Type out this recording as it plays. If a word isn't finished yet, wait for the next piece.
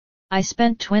I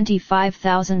spent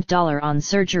 $25,000 on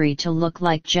surgery to look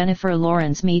like Jennifer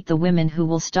Lawrence. Meet the women who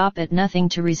will stop at nothing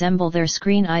to resemble their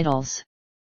screen idols.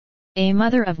 A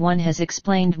mother of one has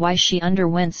explained why she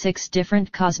underwent 6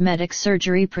 different cosmetic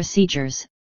surgery procedures,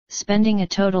 spending a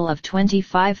total of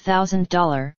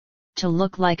 $25,000, to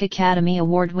look like Academy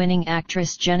Award-winning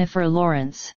actress Jennifer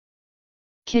Lawrence.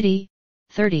 Kitty,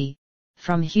 30,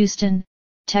 from Houston,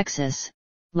 Texas,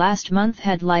 last month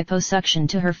had liposuction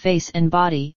to her face and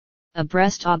body, a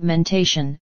breast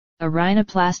augmentation, a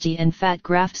rhinoplasty and fat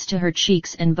grafts to her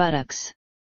cheeks and buttocks.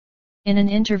 In an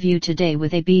interview today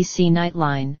with ABC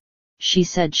Nightline, she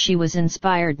said she was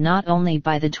inspired not only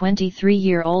by the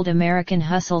 23-year-old American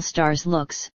Hustle star's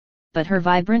looks, but her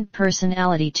vibrant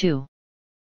personality too.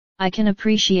 I can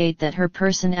appreciate that her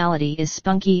personality is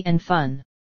spunky and fun.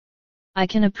 I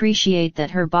can appreciate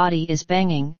that her body is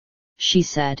banging, she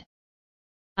said.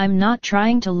 I'm not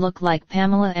trying to look like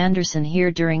Pamela Anderson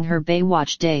here during her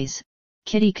Baywatch days,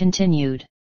 Kitty continued.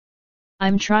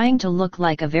 I'm trying to look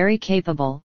like a very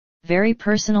capable, very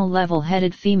personal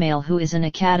level-headed female who is an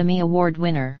Academy Award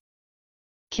winner.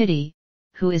 Kitty,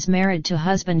 who is married to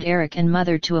husband Eric and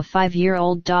mother to a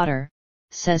 5-year-old daughter,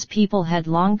 says people had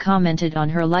long commented on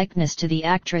her likeness to the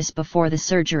actress before the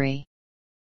surgery.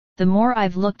 The more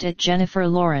I've looked at Jennifer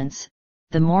Lawrence,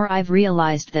 the more I've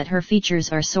realized that her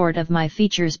features are sort of my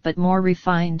features but more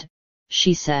refined,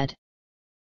 she said.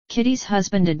 Kitty's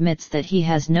husband admits that he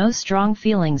has no strong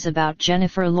feelings about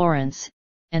Jennifer Lawrence,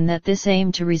 and that this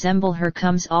aim to resemble her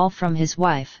comes all from his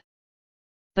wife.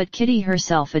 But Kitty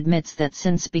herself admits that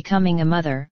since becoming a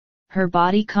mother, her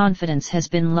body confidence has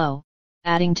been low,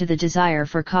 adding to the desire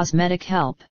for cosmetic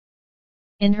help.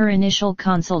 In her initial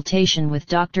consultation with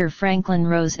Dr. Franklin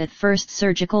Rose at First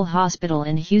Surgical Hospital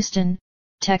in Houston,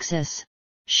 Texas,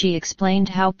 she explained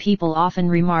how people often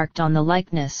remarked on the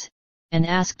likeness, and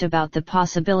asked about the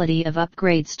possibility of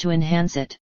upgrades to enhance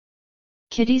it.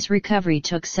 Kitty's recovery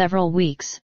took several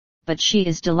weeks, but she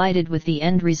is delighted with the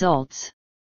end results.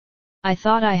 I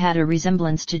thought I had a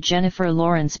resemblance to Jennifer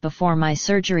Lawrence before my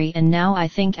surgery, and now I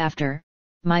think after,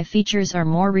 my features are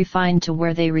more refined to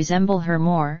where they resemble her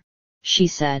more, she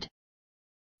said.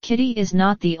 Kitty is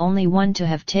not the only one to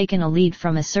have taken a lead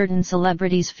from a certain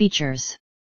celebrity's features.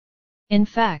 In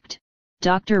fact,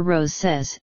 Dr. Rose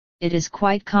says, it is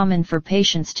quite common for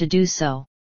patients to do so.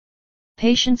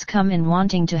 Patients come in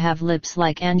wanting to have lips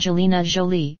like Angelina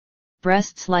Jolie,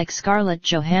 breasts like Scarlett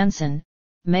Johansson,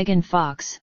 Megan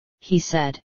Fox, he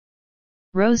said.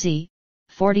 Rosie,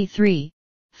 43,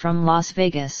 from Las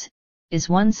Vegas, is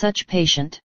one such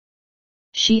patient.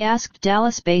 She asked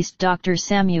Dallas-based Dr.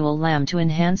 Samuel Lamb to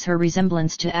enhance her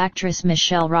resemblance to actress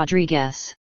Michelle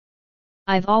Rodriguez.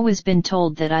 I've always been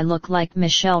told that I look like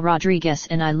Michelle Rodriguez,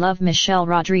 and I love Michelle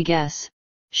Rodriguez.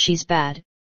 She's bad,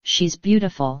 she's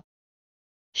beautiful,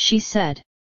 she said.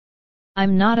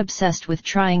 I'm not obsessed with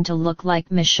trying to look like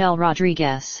Michelle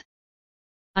Rodriguez.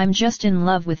 I'm just in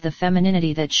love with the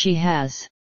femininity that she has.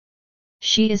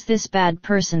 She is this bad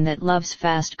person that loves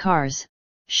fast cars,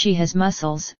 she has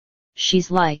muscles,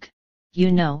 she's like,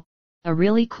 you know, a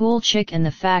really cool chick, and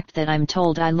the fact that I'm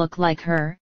told I look like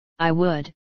her, I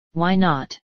would, why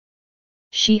not?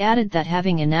 She added that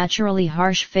having a naturally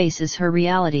harsh face is her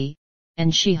reality,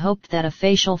 and she hoped that a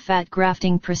facial fat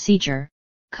grafting procedure,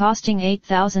 costing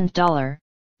 $8,000,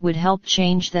 would help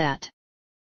change that.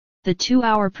 The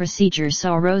 2-hour procedure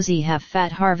saw Rosie have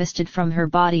fat harvested from her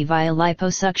body via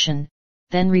liposuction,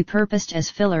 then repurposed as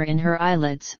filler in her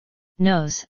eyelids,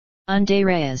 nose, under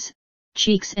eyes,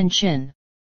 cheeks and chin.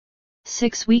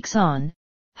 6 weeks on,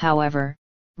 however,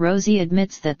 Rosie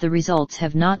admits that the results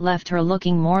have not left her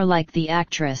looking more like the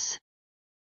actress.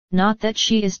 Not that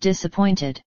she is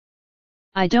disappointed.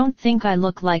 I don't think I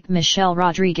look like Michelle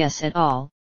Rodriguez at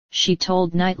all, she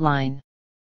told Nightline.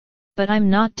 But I'm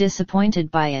not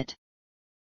disappointed by it.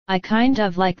 I kind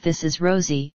of like this is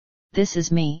Rosie, this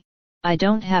is me, I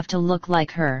don't have to look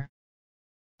like her.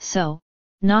 So,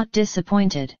 not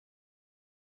disappointed.